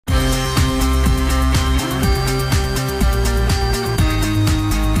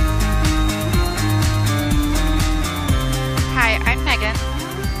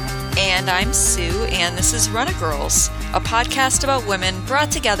And I'm Sue, and this is Run-A Girls, a podcast about women brought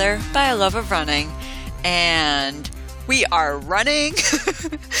together by a love of running. And we are running.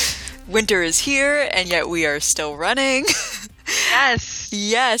 Winter is here, and yet we are still running. Yes.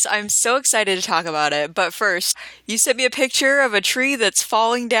 Yes, I'm so excited to talk about it. But first, you sent me a picture of a tree that's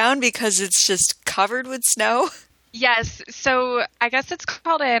falling down because it's just covered with snow. Yes. So I guess it's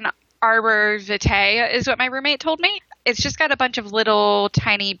called an arbor vitae is what my roommate told me. It's just got a bunch of little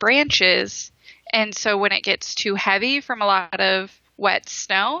tiny branches. And so when it gets too heavy from a lot of wet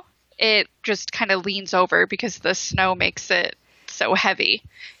snow, it just kind of leans over because the snow makes it so heavy.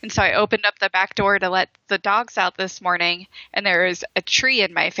 And so I opened up the back door to let the dogs out this morning, and there is a tree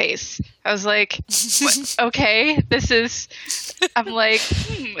in my face. I was like, okay, I'm like,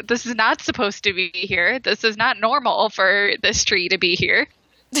 this is not supposed to be here. This is not normal for this tree to be here.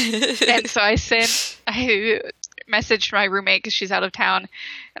 And so I messaged my roommate because she's out of town,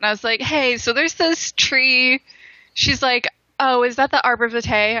 and I was like, hey, so there's this tree. She's like, oh, is that the arbor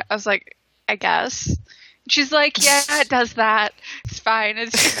vitae? I was like, I guess. She's like, yeah, it does that. It's fine.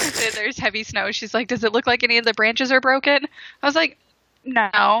 It's just there's heavy snow. She's like, does it look like any of the branches are broken? I was like,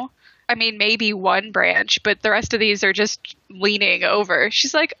 no. I mean, maybe one branch, but the rest of these are just leaning over.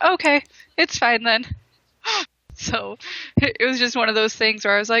 She's like, okay, it's fine then. So it was just one of those things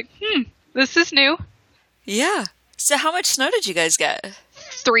where I was like, this is new. Yeah. So how much snow did you guys get?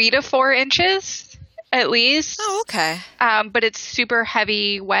 3 to 4 inches at least. Oh, okay. But it's super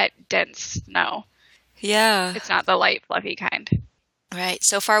heavy, wet, dense snow. Yeah. It's not the light, fluffy kind. Right.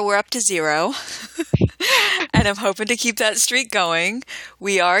 So far, we're up to 0. And I'm hoping to keep that streak going.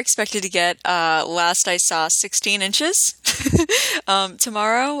 We are expected to get, last I saw, 16 inches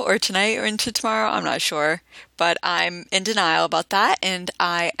tomorrow or tonight or into tomorrow. I'm not sure. But I'm in denial about that. And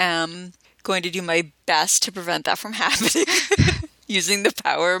I am going to do my best to prevent that from happening using the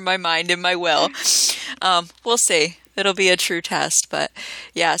power of my mind and my will. We'll see. It'll be a true test. But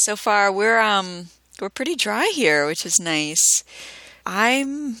yeah, so far we're pretty dry here, which is nice. I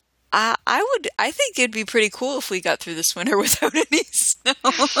think it'd be pretty cool if we got through this winter without any snow.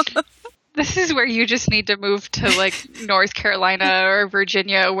 This is where you just need to move to like North Carolina or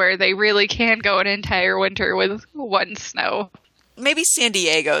Virginia, where they really can go an entire winter with one snow. Maybe San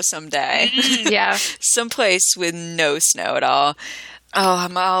Diego someday. Yeah. Someplace with no snow at all. Oh,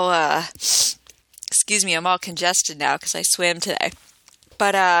 I'm all congested now because I swam today.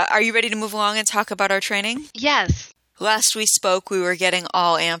 But are you ready to move along and talk about our training? Yes. Last we spoke, we were getting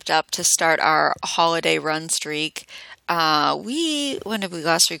all amped up to start our holiday run streak. When did we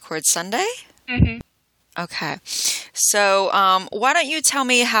last record? Sunday? Mm-hmm. Okay. So why don't you tell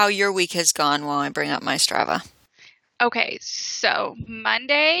me how your week has gone while I bring up my Strava? Okay, so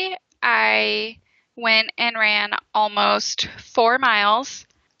Monday I went and ran almost 4 miles.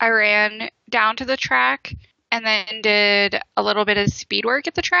 I ran down to the track and then did a little bit of speed work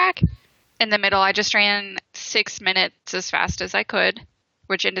at the track. In the middle, I just ran 6 minutes as fast as I could,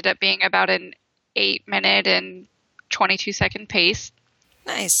 which ended up being about an 8-minute and 22-second pace.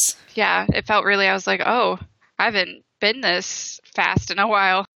 Nice. Yeah, it felt really, I was like, oh, I haven't been this fast in a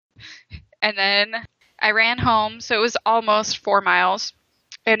while. And then I ran home, so it was almost 4 miles,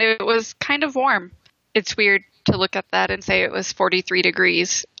 and it was kind of warm. It's weird to look at that and say it was 43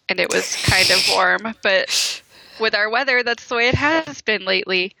 degrees, and it was kind of warm, but with our weather, that's the way it has been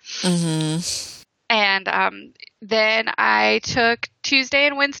lately. Mm-hmm. And then I took Tuesday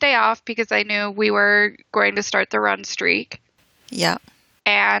and Wednesday off because I knew we were going to start the run streak. Yeah.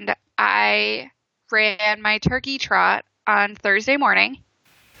 And I ran my turkey trot on Thursday morning.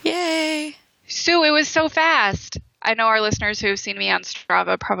 Yay. Sue, it was so fast. I know our listeners who have seen me on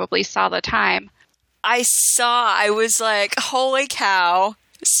Strava probably saw the time. I was like, holy cow,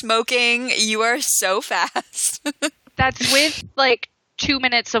 smoking, you are so fast. That's with like 2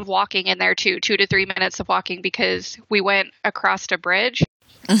 minutes of walking in there too, 2 to 3 minutes of walking because we went across a bridge.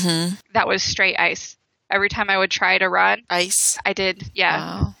 Mm-hmm. That was straight ice. Every time I would try to run. Ice? I did,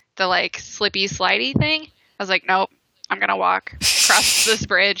 yeah. Wow. The like slippy slidey thing. I was like, nope, I'm going to walk across this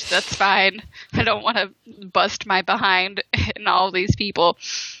bridge. That's fine. I don't want to bust my behind in all these people.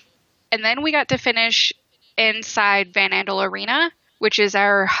 And then we got to finish inside Van Andel Arena, which is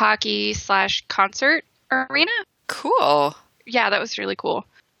our hockey/concert arena. Cool. Yeah, that was really cool.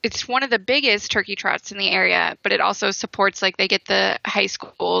 It's one of the biggest turkey trots in the area, but it also supports, like, they get the high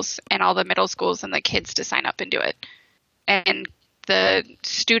schools and all the middle schools and the kids to sign up and do it. And the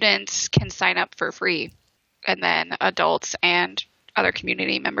students can sign up for free. And then adults and other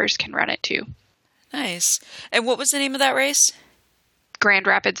community members can run it too. Nice. And what was the name of that race? Grand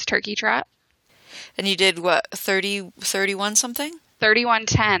Rapids Turkey Trot. And you did what, 31 something?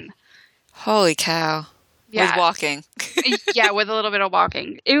 31:10. Holy cow. Yeah. With walking. Yeah, with a little bit of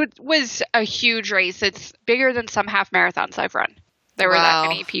walking. It was a huge race. It's bigger than some half marathons I've run. There were that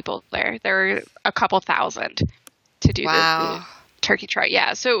many people there. There were a couple thousand to do the turkey trot.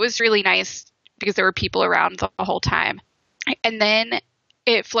 Yeah, so it was really nice because there were people around the whole time. And then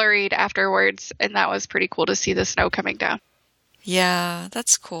it flurried afterwards, and that was pretty cool to see the snow coming down. Yeah,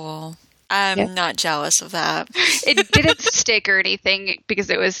 that's cool. I'm not jealous of that. It didn't stick or anything because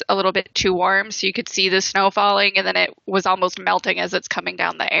it was a little bit too warm, so you could see the snow falling, and then it was almost melting as it's coming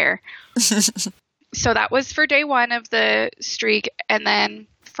down the air. So that was for day one of the streak. And then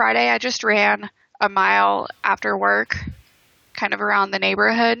Friday, I just ran a mile after work, kind of around the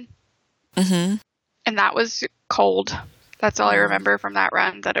neighborhood. Mm-hmm. And that was cold. That's all I remember from that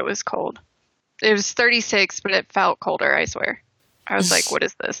run, that it was cold. It was 36, but it felt colder, I swear. I was like, what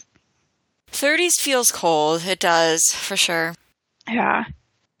is this? 30s feels cold. It does, for sure. Yeah.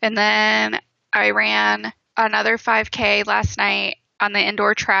 And then I ran another 5K last night on the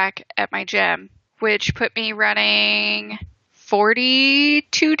indoor track at my gym, which put me running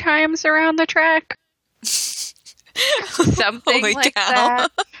 42 times around the track. Something like that.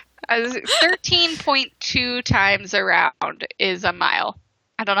 13.2 times around is a mile.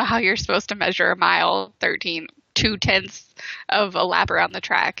 I don't know how you're supposed to measure a mile, 2/10 of a lap around the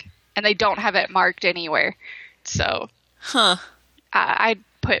track. And they don't have it marked anywhere. So I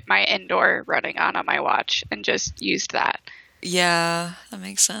put my indoor running on my watch and just used that. Yeah, that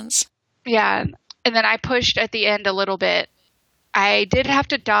makes sense. Yeah. And then I pushed at the end a little bit. I did have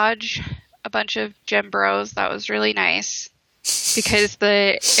to dodge a bunch of gym bros. That was really nice because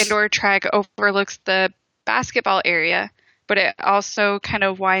the indoor track overlooks the basketball area, but it also kind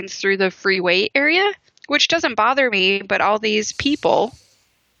of winds through the free weight area, which doesn't bother me. But all these people,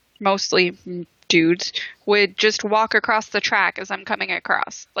 mostly dudes, would just walk across the track as I'm coming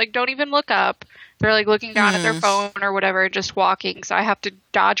across. Like, don't even look up. They're like looking down at their phone or whatever, just walking. So I have to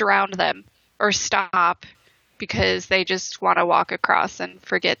dodge around them or stop because they just want to walk across and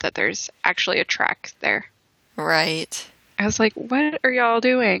forget that there's actually a track there. Right. I was like, what are y'all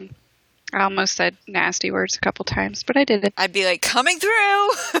doing? I almost said nasty words a couple times, but I didn't. I'd be like, coming through.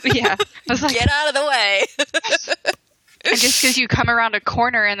 Yeah. I was like, get out of the way. And just because you come around a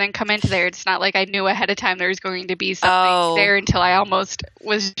corner and then come into there, it's not like I knew ahead of time there was going to be something there until I almost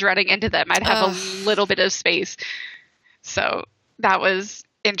was running into them. I'd have a little bit of space. So that was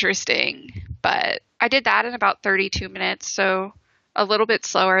interesting. But I did that in about 32 minutes, so a little bit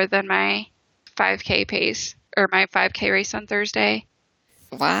slower than my 5K pace or my 5K race on Thursday.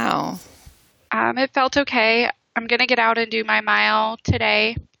 Wow. It felt okay. I'm going to get out and do my mile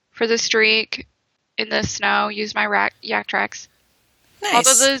today for the streak. In the snow, use my yak tracks. Nice.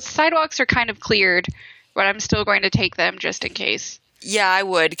 Although the sidewalks are kind of cleared, but I'm still going to take them just in case. Yeah, I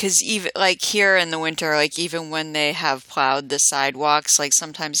would, because even like here in the winter, like even when they have plowed the sidewalks, like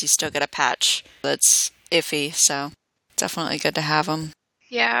sometimes you still get a patch that's iffy. So definitely good to have them.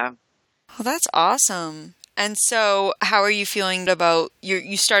 Yeah. Well, that's awesome. And so, how are you feeling about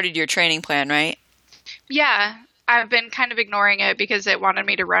you started your training plan, right? Yeah, I've been kind of ignoring it because it wanted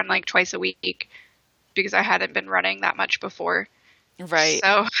me to run like twice a week. Because I hadn't been running that much before. Right.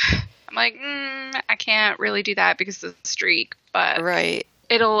 So I'm like, I can't really do that because of the streak. But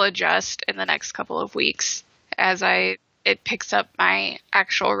it'll adjust in the next couple of weeks as it picks up my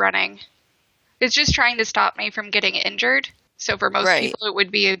actual running. It's just trying to stop me from getting injured. So for most people, it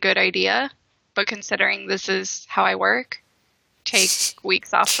would be a good idea. But considering this is how I work, take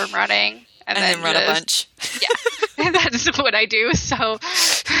weeks off from running. And then run a bunch. Yeah, and that's what I do. So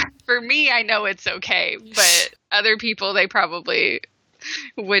for me, I know it's okay. But other people, they probably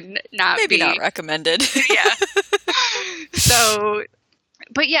would not Maybe not recommended. Yeah. So,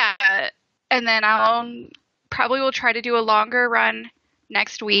 but yeah. And then I'll probably will try to do a longer run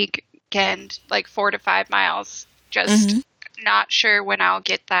next weekend, like 4 to 5 miles. Just not sure when I'll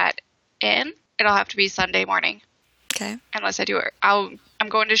get that in. It'll have to be Sunday morning. Okay. Unless I do it. I'm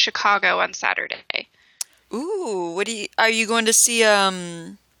going to Chicago on Saturday. Ooh, are you going to see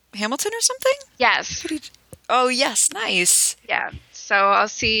Hamilton or something? Yes. Oh, yes, nice. Yeah. So I'll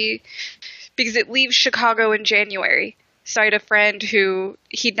see because it leaves Chicago in January. So I had a friend who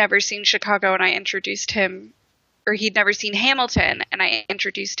he'd never seen Chicago and I introduced him, or he'd never seen Hamilton and I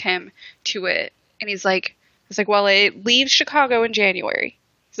introduced him to it. And I was like, well, it leaves Chicago in January.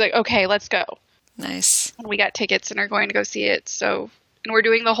 He's like, okay, let's go. Nice. We got tickets and are going to go see it. So, and we're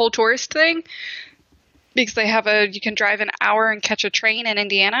doing the whole tourist thing because they have you can drive an hour and catch a train in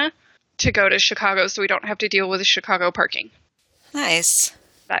Indiana to go to Chicago. So we don't have to deal with the Chicago parking. Nice.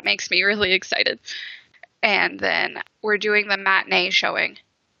 That makes me really excited. And then we're doing the matinee showing.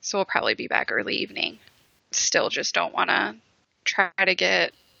 So we'll probably be back early evening. Still just don't want to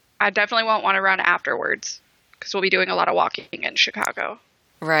I definitely won't want to run afterwards because we'll be doing a lot of walking in Chicago.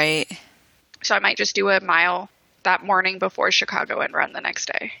 Right. So I might just do a mile that morning before Chicago and run the next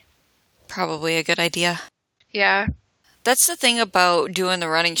day. Probably a good idea. Yeah. That's the thing about doing the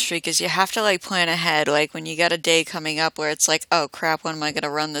running streak is you have to like plan ahead. Like when you got a day coming up where it's like, oh crap, when am I going to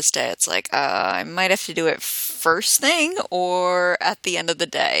run this day? It's like, I might have to do it first thing or at the end of the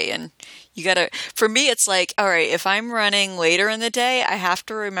day. And you got to, for me, it's like, all right, if I'm running later in the day, I have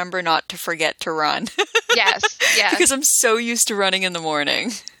to remember not to forget to run. Yes. Yes. Because I'm so used to running in the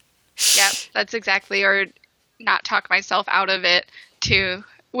morning. Yep. That's exactly, or not talk myself out of it too.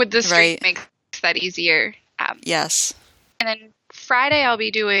 With the streak makes that easier. Yes. And then Friday, I'll be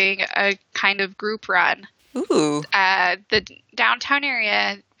doing a kind of group run. Ooh. The downtown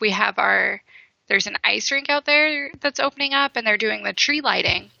area, there's an ice rink out there that's opening up, and they're doing the tree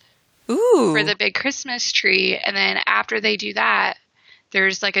lighting. Ooh. For the big Christmas tree. And then after they do that,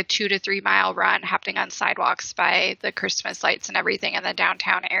 there's like a 2 to 3 mile run happening on sidewalks by the Christmas lights and everything in the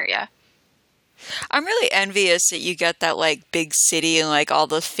downtown area. I'm really envious that you get that like big city and like all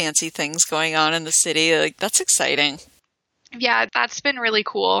the fancy things going on in the city. Like that's exciting. Yeah, that's been really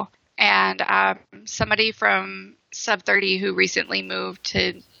cool. And somebody from Sub 30 who recently moved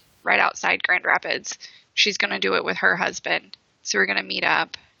to right outside Grand Rapids, she's going to do it with her husband. So we're going to meet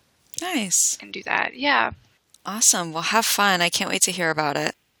up. Nice. And do that. Yeah. Awesome. Well, have fun. I can't wait to hear about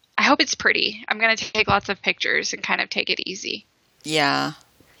it. I hope it's pretty. I'm going to take lots of pictures and kind of take it easy. Yeah.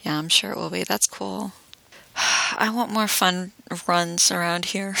 Yeah, I'm sure it will be. That's cool. I want more fun runs around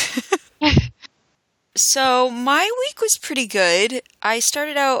here. So my week was pretty good. I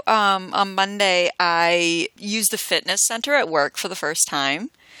started out on Monday. I used the fitness center at work for the first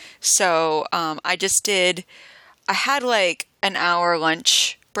time. So I had like an hour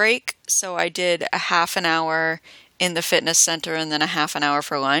lunch break. So I did a half an hour in the fitness center and then a half an hour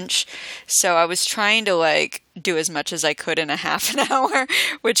for lunch. So I was trying to like do as much as I could in a half an hour,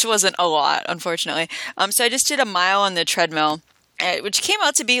 which wasn't a lot, unfortunately. So I just did a mile on the treadmill, which came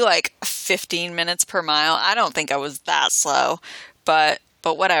out to be like 15 minutes per mile. I don't think I was that slow, but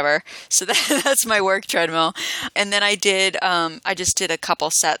whatever. So that's my work treadmill. And then I just did a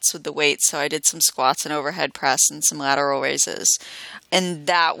couple sets with the weights. So I did some squats and overhead press and some lateral raises. And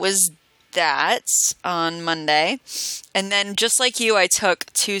that was that on Monday. And then just like you, I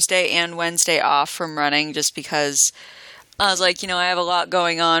took Tuesday and Wednesday off from running just because I was like, I have a lot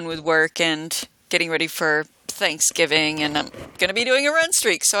going on with work and getting ready for Thanksgiving, and I'm going to be doing a run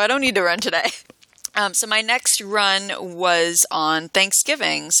streak, so I don't need to run today. So my next run was on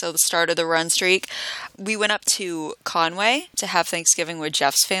Thanksgiving, so the start of the run streak. We went up to Conway to have Thanksgiving with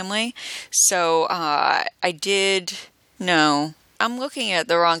Jeff's family. So no, I'm looking at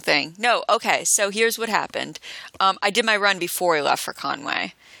the wrong thing. No, okay, so here's what happened. I did my run before I left for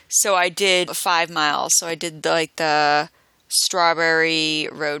Conway. So I did 5 miles. So I did the Strawberry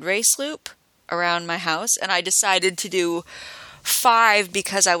Road Race loop around my house, and I decided to do 5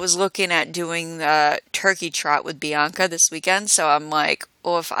 because I was looking at doing the turkey trot with Bianca this weekend. So I'm like,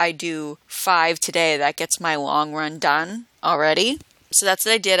 well, if I do 5 today, that gets my long run done already. So that's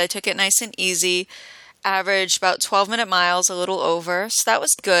what I did. I took it nice and easy, averaged about 12-minute miles, a little over. So that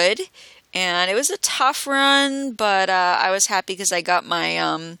was good. And it was a tough run, but I was happy because I got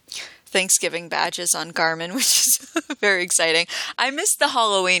my Thanksgiving badges on Garmin, which is very exciting. I missed the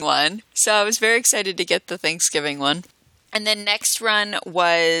Halloween one, so I was very excited to get the Thanksgiving one. And then next run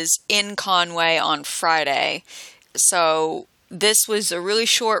was in Conway on Friday. So this was a really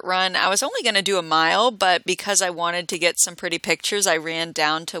short run. I was only going to do a mile, but because I wanted to get some pretty pictures, I ran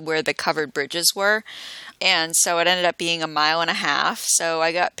down to where the covered bridges were. And so it ended up being a mile and a half. So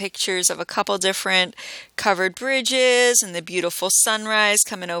I got pictures of a couple different covered bridges and the beautiful sunrise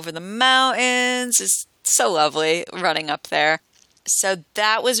coming over the mountains. It's so lovely running up there. So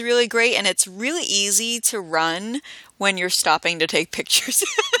that was really great. And it's really easy to run when you're stopping to take pictures.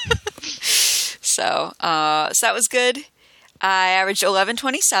 So that was good. I averaged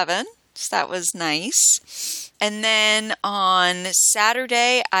 11:27. So that was nice. And then on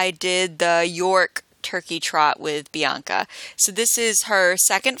Saturday, I did the York turkey trot with Bianca. So this is her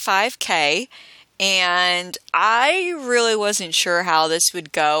second 5K, and I really wasn't sure how this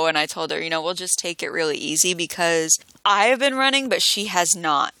would go, and I told her, we'll just take it really easy because I have been running, but she has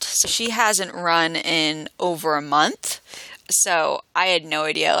not. So she hasn't run in over a month. So I had no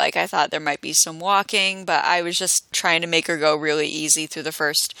idea. Like, I thought there might be some walking, but I was just trying to make her go really easy through the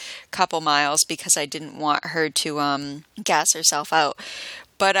first couple miles because I didn't want her to gas herself out.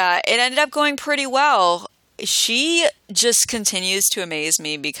 But it ended up going pretty well. She just continues to amaze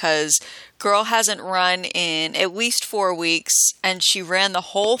me because girl hasn't run in at least 4 weeks, and she ran the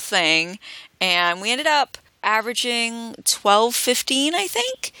whole thing, and we ended up averaging 12:15, I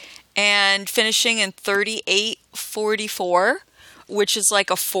think, and finishing in 38:44, which is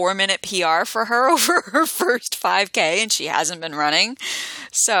like a 4-minute PR for her over her first 5K, and she hasn't been running.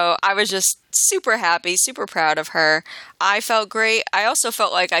 So I was just super happy, super proud of her. I felt great. I also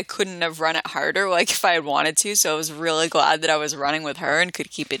felt like I couldn't have run it harder, like if I had wanted to. So I was really glad that I was running with her and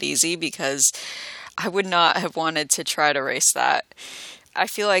could keep it easy, because I would not have wanted to try to race that. I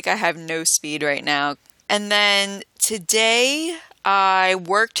feel like I have no speed right now. And then today I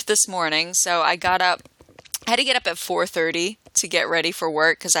worked this morning. So I got up, I had to get up at 4:30 to get ready for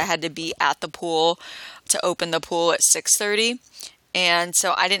work because I had to be at the pool to open the pool at 6:30. And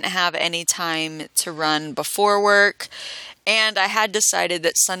so I didn't have any time to run before work. And I had decided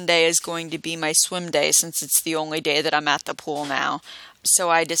that Sunday is going to be my swim day since it's the only day that I'm at the pool now. So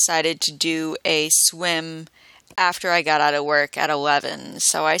I decided to do a swim after I got out of work at 11.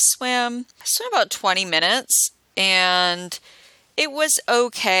 So I swam about 20 minutes, and it was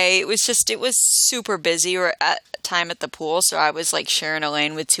okay. It was super busy at time at the pool. So I was like sharing a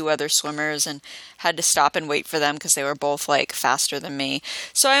lane with 2 other swimmers and had to stop and wait for them because they were both like faster than me.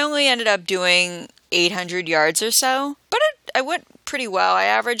 So I only ended up doing 800 yards or so, but I went pretty well. I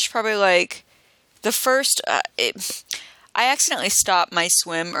averaged probably like the first, I accidentally stopped my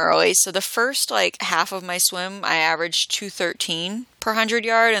swim early. So the first like half of my swim, I averaged 213 per 100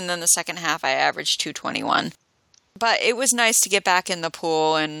 yard. And then the second half, I averaged 221. But it was nice to get back in the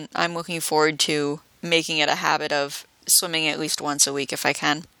pool, and I'm looking forward to making it a habit of swimming at least once a week if I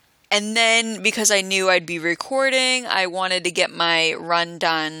can. And then because I knew I'd be recording, I wanted to get my run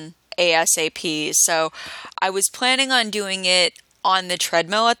done ASAP. So I was planning on doing it on the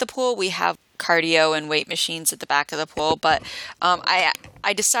treadmill at the pool. We have cardio and weight machines at the back of the pool, but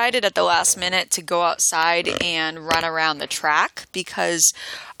I decided at the last minute to go outside and run around the track because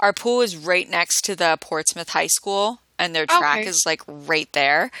our pool is right next to the Portsmouth High School, and their track is like right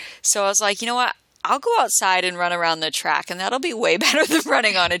there. So I was like, you know what? I'll go outside and run around the track, and that'll be way better than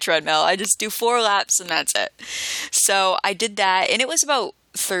running on a treadmill. I just do 4 laps and that's it. So I did that, and it was about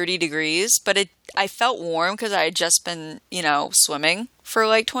 30 degrees, but I felt warm because I had just been, swimming for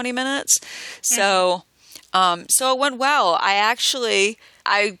like 20 minutes. So it went well.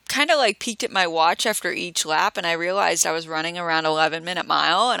 I kind of like peeked at my watch after each lap, and I realized I was running around 11-minute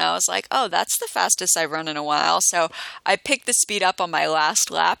mile, and I was like, oh, that's the fastest I've run in a while. So I picked the speed up on my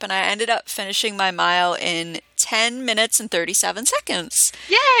last lap, and I ended up finishing my mile in 10 minutes and 37 seconds.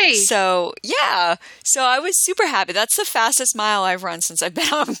 Yay! So, yeah. So I was super happy. That's the fastest mile I've run since I've been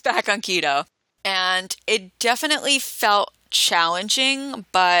back on keto. And it definitely felt challenging,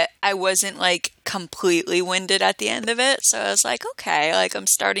 but I wasn't like completely winded at the end of it. So I was like, okay, like I'm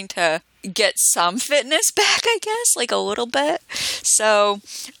starting to get some fitness back, I guess, like a little bit. So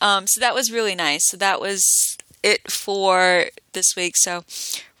that was really nice. So that was it for this week. So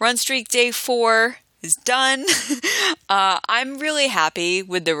run streak day 4 is done. I'm really happy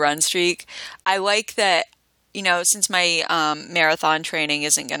with the run streak. I like that, since my marathon training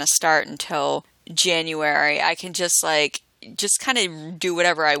isn't going to start until January, I can just kind of do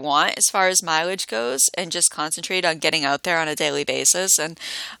whatever I want as far as mileage goes and just concentrate on getting out there on a daily basis. And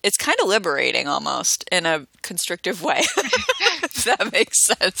it's kind of liberating almost in a constrictive way, if that makes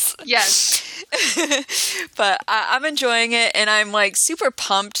sense. Yes. But I'm enjoying it, and I'm like super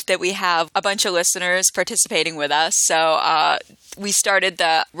pumped that we have a bunch of listeners participating with us. So we started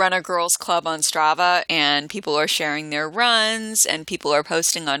the Runner Girls Club on Strava, and people are sharing their runs, and people are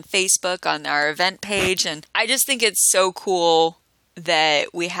posting on Facebook on our event page. And I just think it's so cool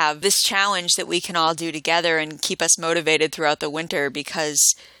that we have this challenge that we can all do together and keep us motivated throughout the winter,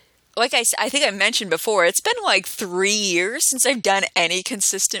 because like I think I mentioned before, it's been like 3 years since I've done any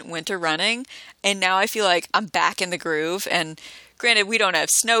consistent winter running, and now I feel like I'm back in the groove. And granted, we don't have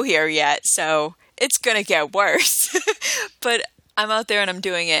snow here yet, so it's going to get worse. But I'm out there and I'm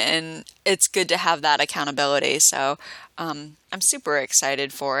doing it, and it's good to have that accountability. So I'm super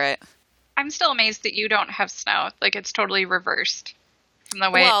excited for it. I'm still amazed that you don't have snow. Like, it's totally reversed from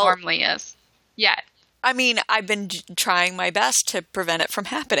the way it normally is. Yet. I mean, I've been trying my best to prevent it from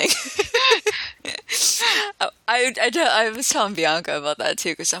happening. I was telling Bianca about that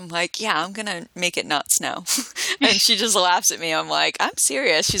too, because I'm like, yeah, I'm going to make it not snow. And she just laughs at me. I'm like, I'm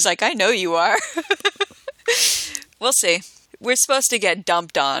serious. She's like, I know you are. We'll see. We're supposed to get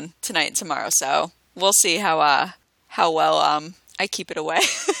dumped on tonight and tomorrow, so we'll see how well I keep it away.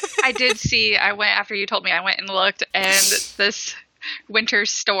 I did see, after you told me, I went and looked, and this winter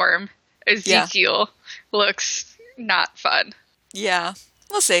storm Yeah. Ezekiel looks not fun. Yeah.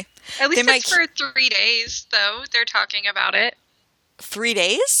 We'll see. At least They it's for 3 days, though. They're talking about it. 3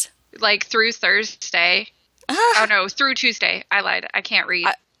 days? Like through Thursday. Oh, no, through Tuesday. I lied. I can't read.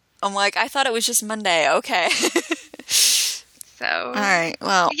 I'm like, I thought it was just Monday. Okay. So. All right.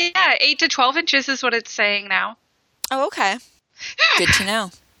 Well. Yeah, 8 to 12 inches is what it's saying now. Oh, okay. Good to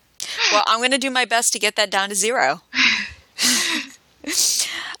know. Well, I'm going to do my best to get that down to 0.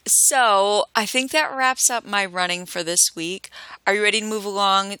 So I think that wraps up my running for this week. Are you ready to move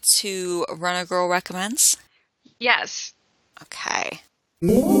along to Run a Girl Recommends? Yes. Okay.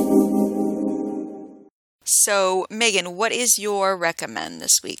 So, Megan, what is your recommend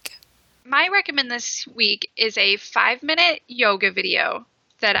this week? My recommend this week is a 5-minute yoga video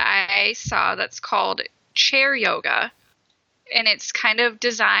that I saw that's called Chair Yoga. And it's kind of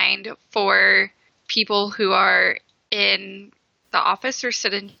designed for people who are in the office or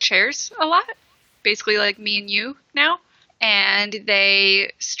sit in chairs a lot, basically like me and you now. And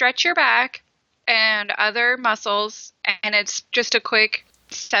they stretch your back and other muscles, and it's just a quick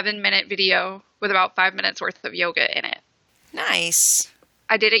 7-minute video with about 5 minutes worth of yoga in it. Nice.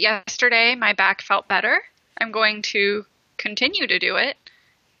 I did it yesterday. My back felt better. I'm going to continue to do it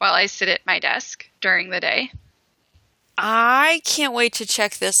while I sit at my desk during the day. I can't wait to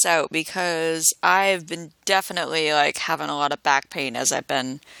check this out because I've been definitely like having a lot of back pain as I've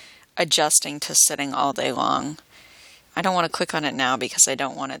been adjusting to sitting all day long. I don't want to click on it now because I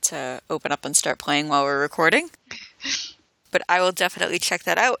don't want it to open up and start playing while we're recording. But I will definitely check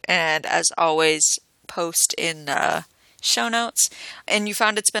that out. And as always, post in show notes. And you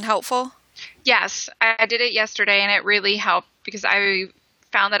found it's been helpful? Yes, I did it yesterday and it really helped because I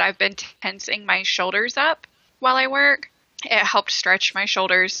found that I've been tensing my shoulders up while I work. It helped stretch my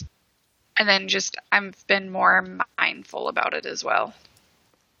shoulders. And then just I've been more mindful about it as well.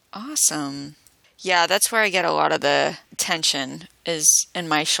 Awesome. Yeah, that's where I get a lot of the tension is in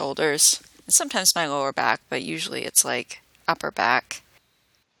my shoulders. And sometimes my lower back, but usually it's like upper back.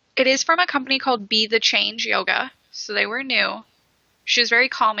 It is from a company called Be the Change Yoga. So they were new. She was very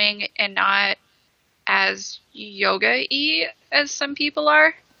calming and not as yoga-y as some people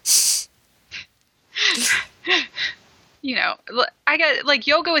are. You know, I get like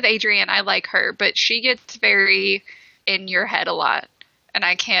yoga with Adrienne. I like her, but she gets very in your head a lot. And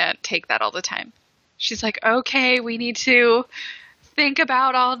I can't take that all the time. She's like, okay, we need to think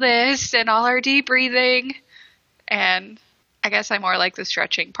about all this and all our deep breathing. And I guess I more like the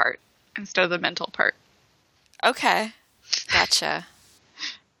stretching part instead of the mental part. Okay. Gotcha.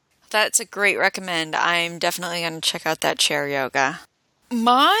 That's a great recommend. I'm definitely going to check out that chair yoga.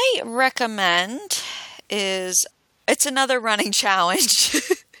 My recommend is it's another running challenge.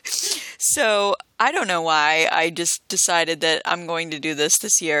 So I don't know why I just decided that I'm going to do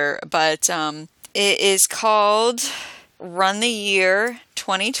this year, but it is called Run the Year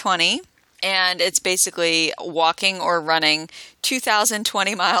 2020. And it's basically walking or running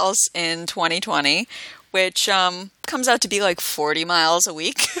 2,020 miles in 2020, which comes out to be like 40 miles a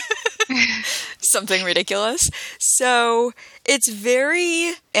week. Something ridiculous. So it's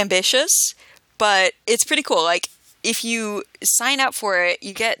very ambitious, but it's pretty cool. Like if you sign up for it,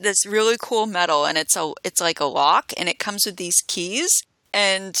 you get this really cool medal, and it's like a lock, and it comes with these keys,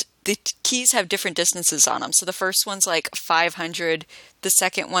 and the keys have different distances on them. So the first one's like 500, the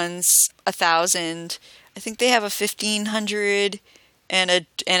second one's 1,000. I think they have a 1,500 and a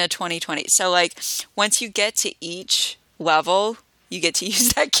 2020. So like once you get to each level, you get to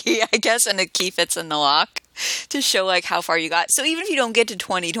use that key, I guess, and the key fits in the lock to show like how far you got. So even if you don't get to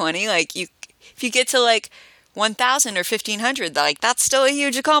 2020, like if you get to like 1,000 or 1,500, like that's still a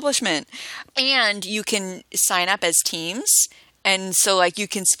huge accomplishment. And you can sign up as teams. And so like you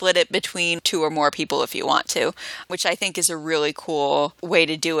can split it between 2 or more people if you want to, which I think is a really cool way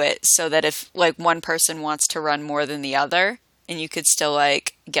to do it, so that if like one person wants to run more than the other, and you could still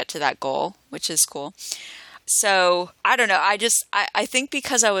like get to that goal, which is cool. So I don't know. I think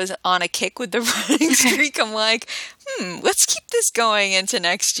because I was on a kick with the running streak, I'm like, let's keep this going into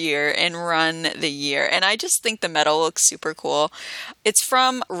next year and run the year. And I just think the medal looks super cool. It's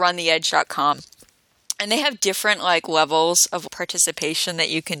from runtheedge.com. And they have different like levels of participation that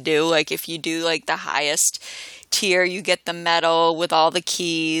you can do. Like if you do like the highest tier, you get the medal with all the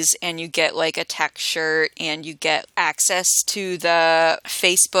keys, and you get like a tech shirt, and you get access to the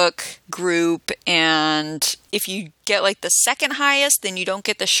Facebook group. And if you get like the second highest, then you don't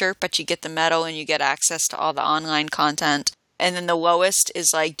get the shirt, but you get the medal and you get access to all the online content. And then the lowest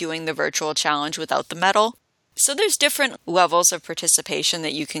is like doing the virtual challenge without the medal. So there's different levels of participation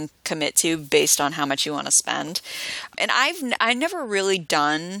that you can commit to based on how much you want to spend. And I never really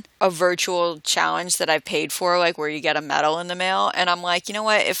done a virtual challenge that I've paid for, like where you get a medal in the mail. And I'm like, you know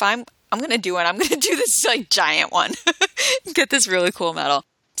what? If I'm going to do it, I'm going to do this like giant one. Get this really cool medal.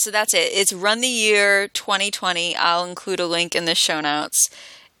 So that's it. It's Run the Year 2020. I'll include a link in the show notes.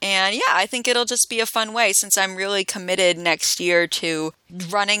 And yeah, I think it'll just be a fun way since I'm really committed next year to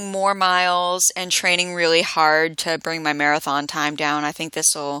running more miles and training really hard to bring my marathon time down. I think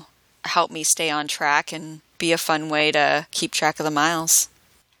this will help me stay on track and be a fun way to keep track of the miles.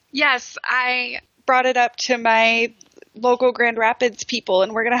 Yes, I brought it up to my local Grand Rapids people,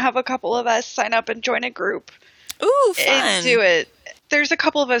 and we're going to have a couple of us sign up and join a group. Ooh, fun. And do it. There's a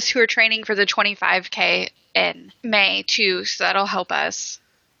couple of us who are training for the 25K in May, too, so that'll help us.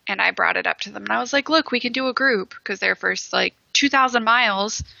 And I brought it up to them, and I was like, look, we can do a group, because their first, 2,000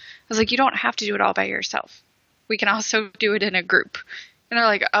 miles, I was like, you don't have to do it all by yourself. We can also do it in a group. And they're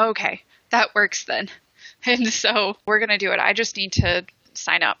like, oh, okay, that works then. And so we're going to do it. I just need to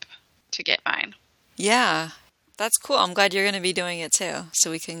sign up to get mine. Yeah, that's cool. I'm glad you're going to be doing it, too. So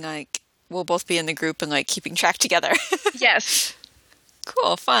we can, we'll both be in the group and, keeping track together. Yes.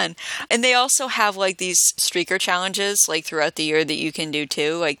 Cool, fun. And they also have these streaker challenges throughout the year that you can do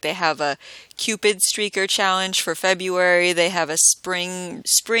too. They have a Cupid streaker challenge for February. They have a spring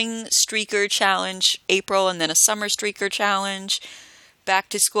streaker challenge April, and then a summer streaker challenge back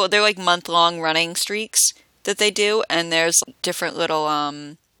to school. They're month-long running streaks that they do, and there's different little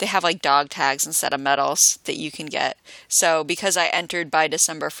they have dog tags instead of medals that you can get. So because I entered by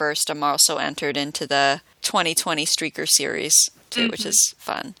December 1st, I'm also entered into the 2020 streaker series too, which is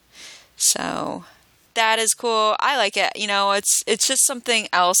fun. So that is cool. I like it. It's just something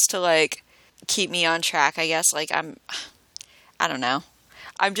else to keep me on track, I guess. I don't know.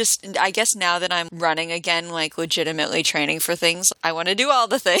 I guess now that I'm running again, legitimately training for things, I want to do all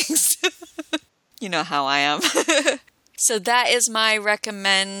the things. You know how I am. So that is my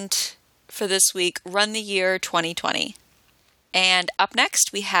recommend for this week, Run the Year 2020. And up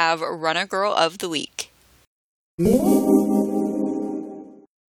next, we have Runner Girl of the Week.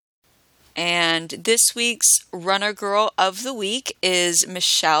 And this week's Runner Girl of the Week is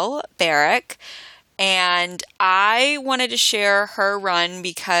Michelle Barrick. And I wanted to share her run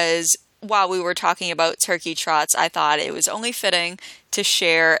because while we were talking about turkey trots, I thought it was only fitting to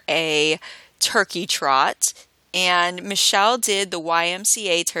share a turkey trot. And Michelle did the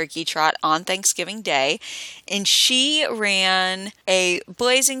YMCA turkey trot on Thanksgiving Day, and she ran a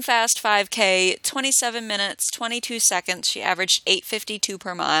blazing fast 5K, 27 minutes, 22 seconds. She averaged 8:52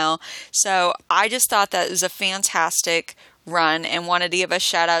 per mile. So I just thought that was a fantastic run and wanted to give a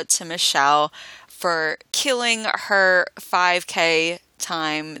shout out to Michelle for killing her 5K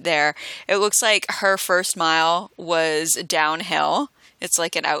time there. It looks like her first mile was downhill. It's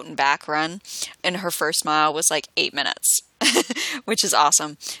an out and back run, and her first mile was 8 minutes, which is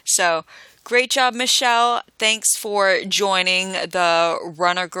awesome. So great job, Michelle. Thanks for joining the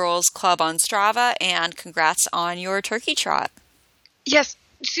Runner Girls Club on Strava, and congrats on your turkey trot. Yes.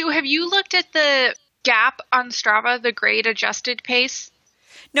 Sue, have you looked at the gap on Strava, the grade adjusted pace?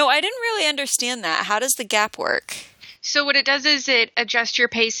 No, I didn't really understand that. How does the gap work? So what it does is it adjusts your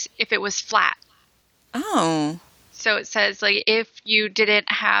pace if it was flat. Oh. So it says, if you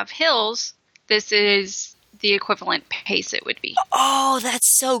didn't have hills, this is the equivalent pace it would be. Oh,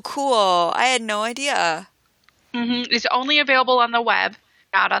 that's so cool. I had no idea. Mm-hmm. It's only available on the web,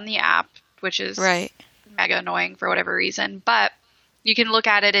 not on the app, which is right. Mega annoying for whatever reason. But you can look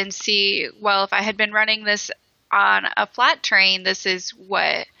at it and see, well, if I had been running this on a flat terrain, this is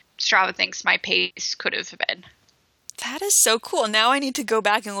what Strava thinks my pace could have been. That is so cool. Now I need to go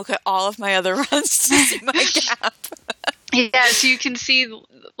back and look at all of my other runs to see my gap. Yeah, so you can see,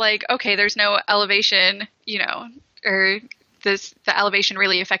 okay, there's no elevation, or the elevation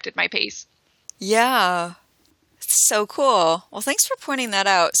really affected my pace. Yeah. It's so cool. Well, thanks for pointing that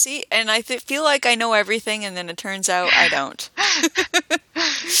out. See, and I feel like I know everything, and then it turns out I don't.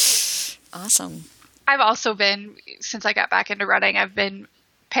 Awesome. I've also been, since I got back into running, I've been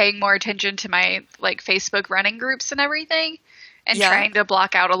paying more attention to my Facebook running groups and everything, and trying to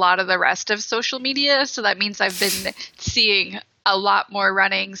block out a lot of the rest of social media. So that means I've been seeing a lot more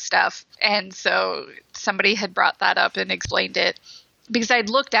running stuff. And so somebody had brought that up and explained it because I'd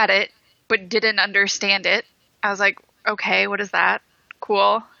looked at it, but didn't understand it. I was like, okay, what is that?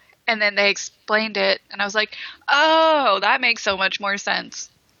 Cool. And then they explained it and I was like, oh, that makes so much more sense.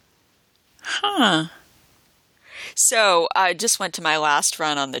 Huh. So I just went to my last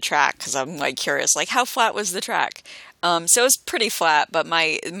run on the track because I'm curious, how flat was the track? So it was pretty flat, but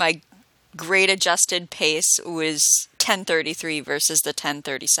my grade adjusted pace was 10:33 versus the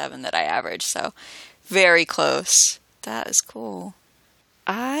 10:37 that I averaged. So very close. That is cool.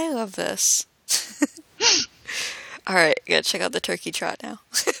 I love this. All right, gotta check out the turkey trot now.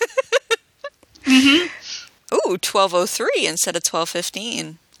 Mm-hmm. Ooh, 12:03 instead of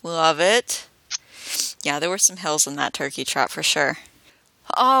 12:15. Love it. Yeah, there were some hills in that turkey trot for sure.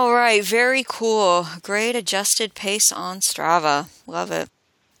 All right, very cool. Great adjusted pace on Strava. Love it.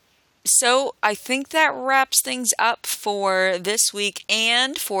 So I think that wraps things up for this week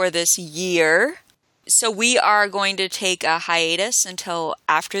and for this year. So we are going to take a hiatus until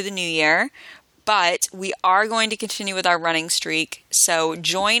after the new year, but we are going to continue with our running streak. So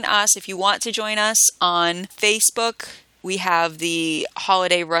join us if you want to join us on Facebook. We have the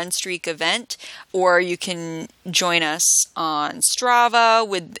holiday run streak event, or you can join us on Strava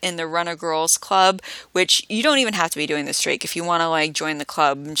in the Runner Girls Club, which you don't even have to be doing the streak. If you want to join the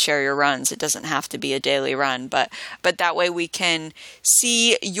club and share your runs, it doesn't have to be a daily run, but that way we can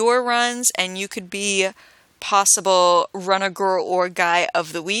see your runs and you could be possible runner girl or guy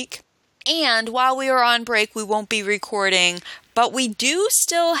of the week. And while we are on break, we won't be recording, but we do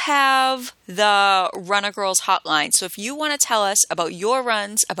still have the Runner Girls hotline. So if you want to tell us about your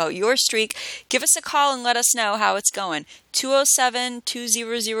runs, about your streak, give us a call and let us know how it's going.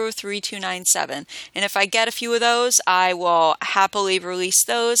 207-200-3297. And if I get a few of those, I will happily release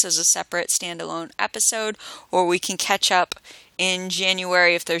those as a separate standalone episode, or we can catch up in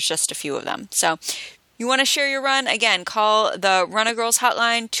January if there's just a few of them. So you want to share your run? Again, call the Runner Girls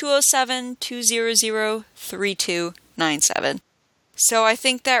hotline, 207-200-3297. So I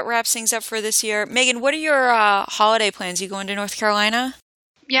think that wraps things up for this year. Meagan, what are your holiday plans? You going to North Carolina?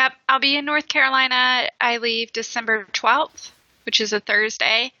 Yep, I'll be in North Carolina. I leave December 12th, which is a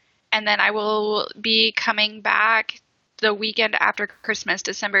Thursday, and then I will be coming back the weekend after Christmas,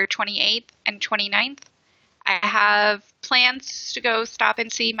 December 28th and 29th. I have plans to go stop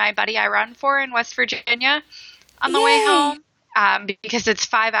and see my buddy I run for in West Virginia on the way home, because it's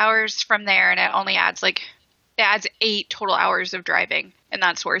 5 hours from there, and it only adds 8 total hours of driving, and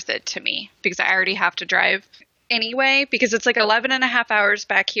that's worth it to me because I already have to drive anyway, because it's 11 and a half hours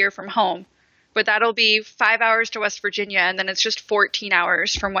back here from home, but that'll be 5 hours to West Virginia, and then it's just 14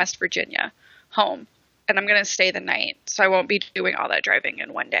 hours from West Virginia home, and I'm going to stay the night, so I won't be doing all that driving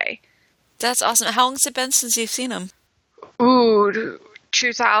in one day. That's awesome. How long has it been since you've seen him? Ooh,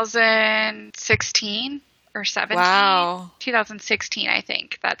 2016 or 17. Wow. 2016, I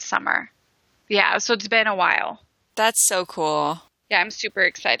think, that summer. Yeah, so it's been a while. That's so cool. Yeah, I'm super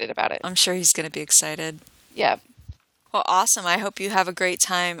excited about it. I'm sure he's going to be excited. Yep. Well, awesome. I hope you have a great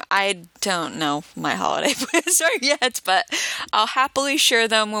time. I don't know my holiday plans yet, but I'll happily share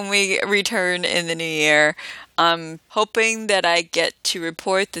them when we return in the new year. I'm hoping that I get to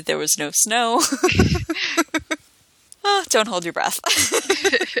report that there was no snow. Oh, don't hold your breath.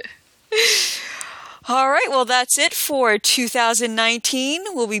 All right, well, that's it for 2019.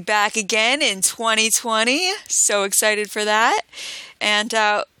 We'll be back again in 2020. So excited for that. And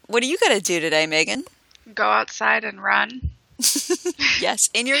what are you going to do today, Meagan? Go outside and run. Yes,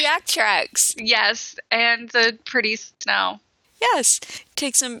 in your yak tracks. Yes, and the pretty snow. Yes,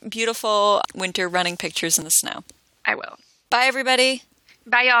 take some beautiful winter running pictures in the snow. I will. Bye, everybody.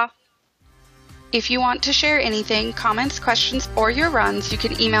 Bye, y'all. If you want to share anything, comments, questions, or your runs, you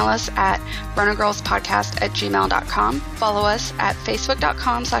can email us at runnergirlspodcast@gmail.com. Follow us at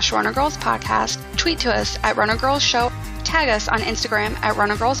facebook.com/runnergirlspodcast. Tweet to us at runnergirlshow. Tag us on Instagram at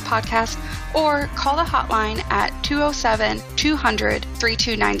runnergirlspodcast, or call the hotline at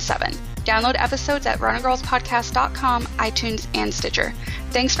 207-200-3297. Download episodes at runnergirlspodcast.com, iTunes, and Stitcher.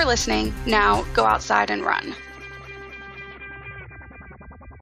 Thanks for listening. Now go outside and run.